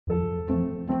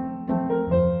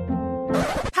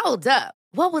Hold up.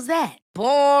 What was that?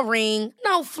 Boring.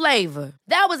 No flavor.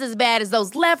 That was as bad as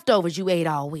those leftovers you ate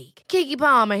all week. Keke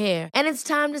Palmer here, and it's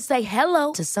time to say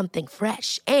hello to something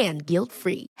fresh and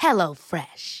guilt-free. Hello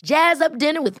Fresh. Jazz up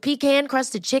dinner with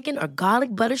pecan-crusted chicken or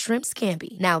garlic butter shrimp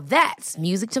scampi. Now that's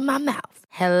music to my mouth.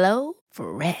 Hello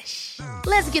Fresh.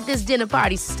 Let's get this dinner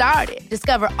party started.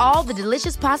 Discover all the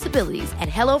delicious possibilities at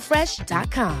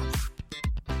hellofresh.com.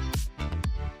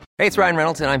 Hey, it's Ryan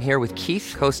Reynolds, and I'm here with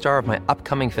Keith, co-star of my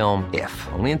upcoming film, If,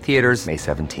 only in theaters May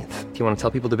 17th. Do you want to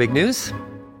tell people the big news?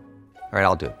 All right,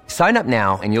 I'll do it. Sign up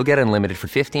now and you'll get unlimited for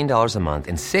 $15 a month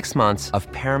and 6 months of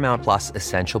Paramount Plus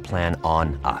Essential Plan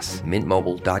on us.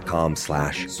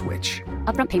 MintMobile.com/switch.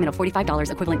 Upfront payment of $45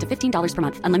 equivalent to $15 per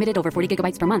month. Unlimited over 40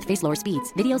 gigabytes per month. Face lower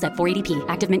speeds. Videos at 480p.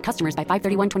 Active Mint customers by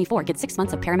 531.24 get 6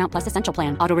 months of Paramount Plus Essential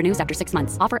Plan. Auto renews after 6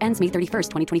 months. Offer ends May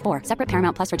 31st, 2024. Separate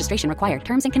Paramount Plus registration required.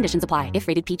 Terms and conditions apply if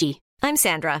rated PG. I'm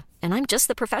Sandra, and I'm just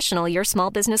the professional your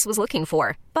small business was looking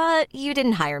for. But you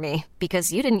didn't hire me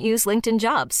because you didn't use LinkedIn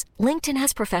Jobs. LinkedIn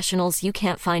has professionals you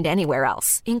can't find anywhere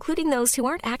else, including those who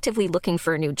aren't actively looking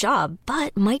for a new job,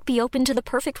 but might be open to the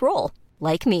perfect role,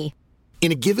 like me.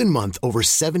 In a given month, over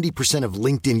 70% of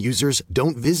LinkedIn users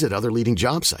don't visit other leading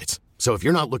job sites. So if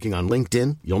you're not looking on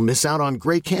LinkedIn, you'll miss out on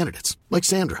great candidates like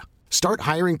Sandra. Start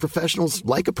hiring professionals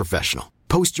like a professional.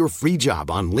 Post your free job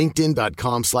on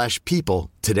linkedin.com/people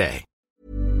today.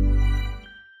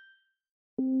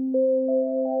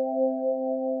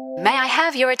 May I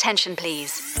have your attention,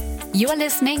 please? You are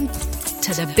listening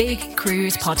to the Big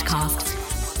Cruise Podcast.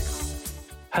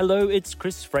 Hello, it's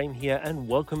Chris Frame here, and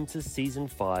welcome to Season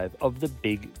 5 of the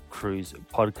Big Cruise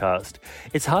Podcast.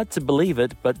 It's hard to believe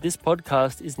it, but this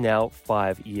podcast is now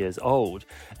 5 years old,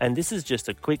 and this is just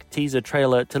a quick teaser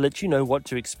trailer to let you know what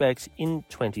to expect in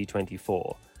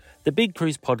 2024. The Big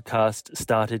Cruise Podcast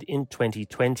started in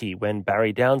 2020 when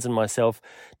Barry Downs and myself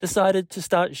decided to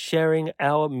start sharing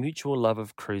our mutual love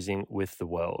of cruising with the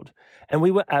world. And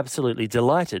we were absolutely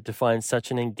delighted to find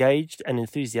such an engaged and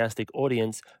enthusiastic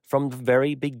audience from the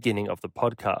very beginning of the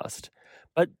podcast.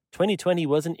 But 2020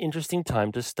 was an interesting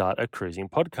time to start a cruising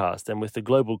podcast, and with the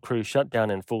global cruise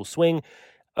shutdown in full swing,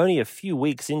 only a few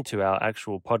weeks into our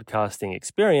actual podcasting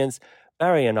experience,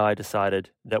 Barry and I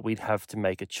decided that we'd have to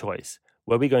make a choice.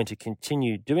 Were we going to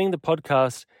continue doing the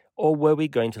podcast, or were we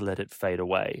going to let it fade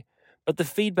away? But the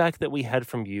feedback that we had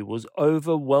from you was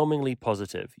overwhelmingly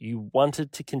positive. You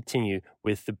wanted to continue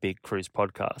with the Big Cruise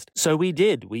Podcast. So we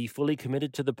did. We fully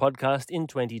committed to the podcast in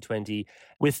 2020.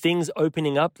 With things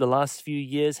opening up, the last few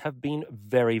years have been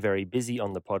very, very busy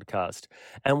on the podcast.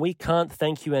 And we can't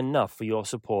thank you enough for your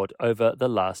support over the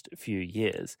last few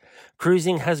years.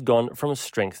 Cruising has gone from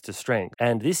strength to strength.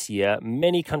 And this year,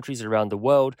 many countries around the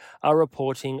world are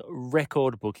reporting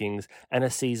record bookings and a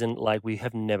season like we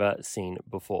have never seen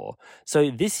before.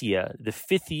 So this year, the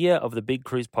 5th year of the Big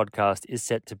Cruise Podcast is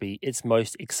set to be its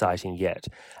most exciting yet.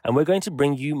 And we're going to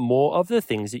bring you more of the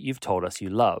things that you've told us you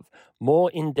love. More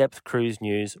in-depth cruise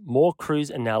news, more cruise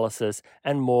analysis,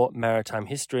 and more maritime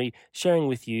history, sharing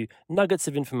with you nuggets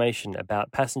of information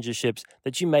about passenger ships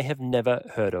that you may have never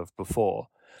heard of before.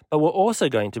 But we're also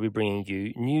going to be bringing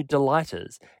you new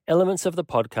delighters, elements of the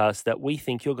podcast that we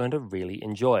think you're going to really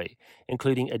enjoy,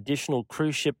 including additional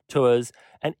cruise ship tours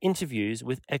and interviews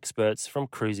with experts from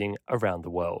cruising around the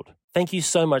world. Thank you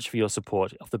so much for your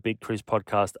support of the Big Cruise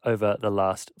Podcast over the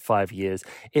last 5 years.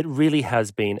 It really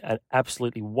has been an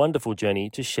absolutely wonderful journey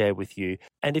to share with you.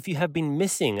 And if you have been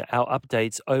missing our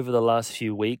updates over the last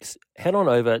few weeks, head on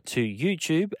over to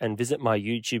YouTube and visit my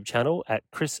YouTube channel at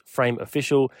Chris Frame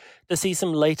Official to see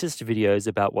some latest videos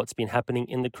about what's been happening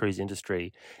in the cruise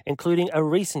industry, including a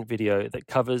recent video that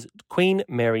covers Queen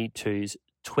Mary II's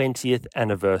 20th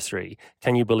anniversary.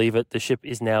 Can you believe it? The ship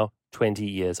is now 20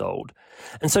 years old.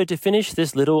 And so to finish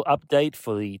this little update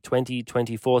for the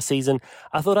 2024 season,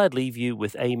 I thought I'd leave you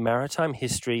with a maritime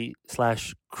history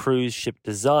 / cruise ship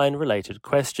design related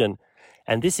question.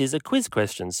 And this is a quiz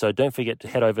question, so don't forget to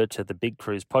head over to the Big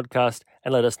Cruise Podcast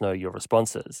and let us know your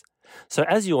responses. So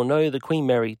as you all know, the Queen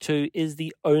Mary II is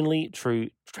the only true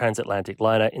transatlantic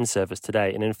liner in service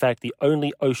today, and in fact the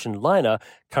only ocean liner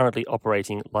currently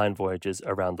operating line voyages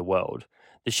around the world.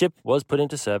 The ship was put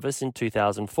into service in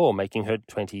 2004, making her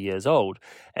 20 years old,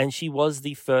 and she was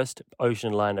the first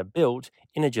ocean liner built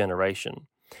in a generation.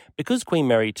 Because Queen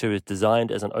Mary II is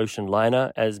designed as an ocean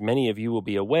liner, as many of you will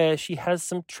be aware, she has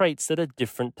some traits that are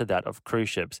different to that of cruise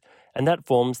ships, and that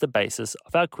forms the basis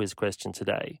of our quiz question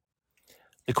today.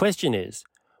 The question is,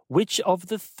 which of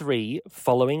the 3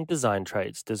 following design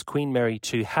traits does Queen Mary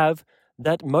II have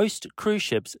that most cruise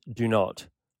ships do not?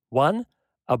 1.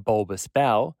 A bulbous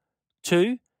bow.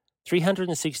 2.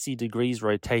 360 degrees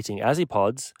rotating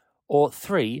azipods. or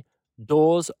 3,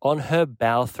 doors on her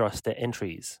bow thruster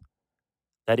entries?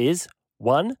 That is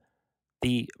 1,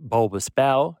 the bulbous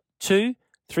bow, 2,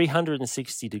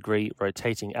 360-degree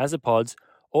rotating azipods,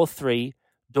 or 3,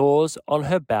 doors on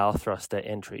her bow thruster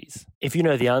entries. If you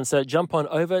know the answer, jump on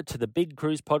over to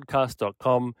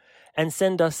thebigcruisepodcast.com and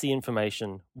send us the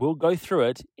information. We'll go through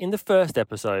it in the first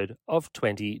episode of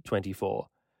 2024.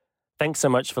 Thanks so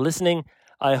much for listening.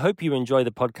 I hope you enjoy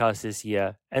the podcast this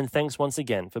year, and thanks once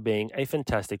again for being a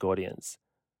fantastic audience.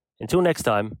 Until next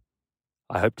time,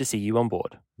 I hope to see you on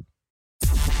board.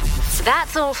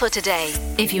 That's all for today.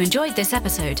 If you enjoyed this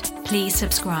episode, please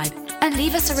subscribe and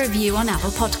leave us a review on Apple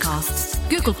Podcasts,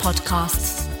 Google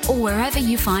Podcasts, or wherever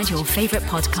you find your favorite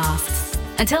podcasts.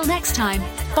 Until next time,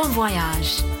 bon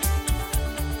voyage.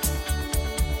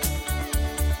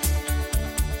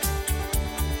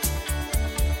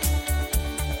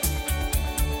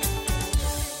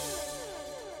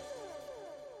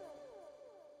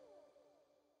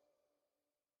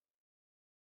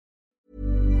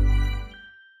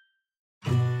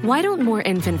 Why don't more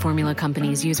infant formula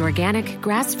companies use organic,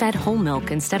 grass-fed whole milk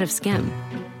instead of skim?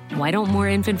 Why don't more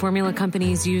infant formula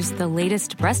companies use the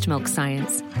latest breast milk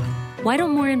science? Why don't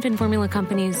more infant formula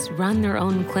companies run their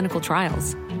own clinical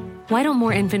trials? Why don't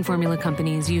more infant formula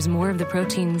companies use more of the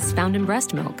proteins found in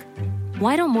breast milk?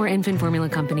 Why don't more infant formula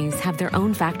companies have their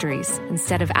own factories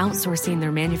instead of outsourcing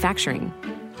their manufacturing?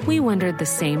 We wondered the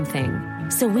same thing.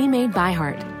 So we made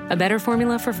ByHeart, a better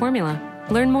formula for formula.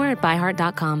 Learn more at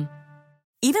byheart.com.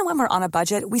 Even when we're on a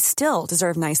budget, we still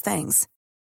deserve nice things.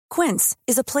 Quince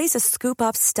is a place to scoop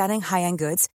up stunning high-end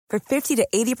goods for 50 to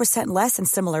 80% less than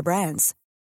similar brands.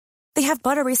 They have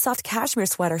buttery soft cashmere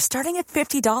sweaters starting at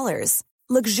 $50,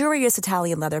 luxurious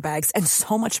Italian leather bags, and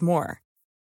so much more.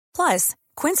 Plus,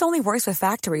 Quince only works with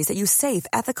factories that use safe,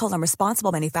 ethical, and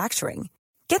responsible manufacturing.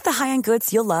 Get the high-end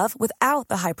goods you'll love without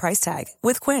the high price tag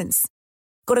with Quince.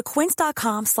 Go to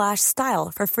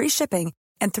quince.com/style for free shipping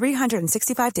and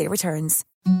 365-day returns.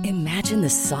 Imagine the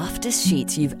softest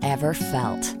sheets you've ever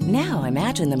felt. Now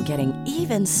imagine them getting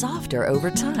even softer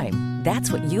over time.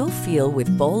 That's what you'll feel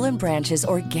with Boll & Branch's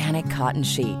organic cotton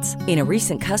sheets. In a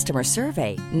recent customer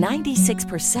survey,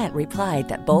 96% replied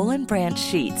that Boll & Branch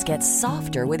sheets get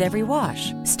softer with every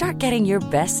wash. Start getting your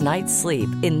best night's sleep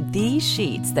in these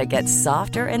sheets that get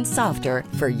softer and softer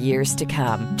for years to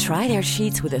come. Try their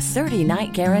sheets with a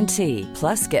 30-night guarantee.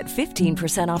 Plus, get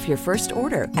 15% off your first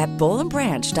order at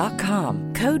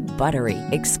bollandbranch.com. Code BUTTERY.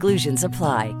 Exclusions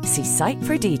apply. See site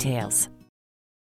for details.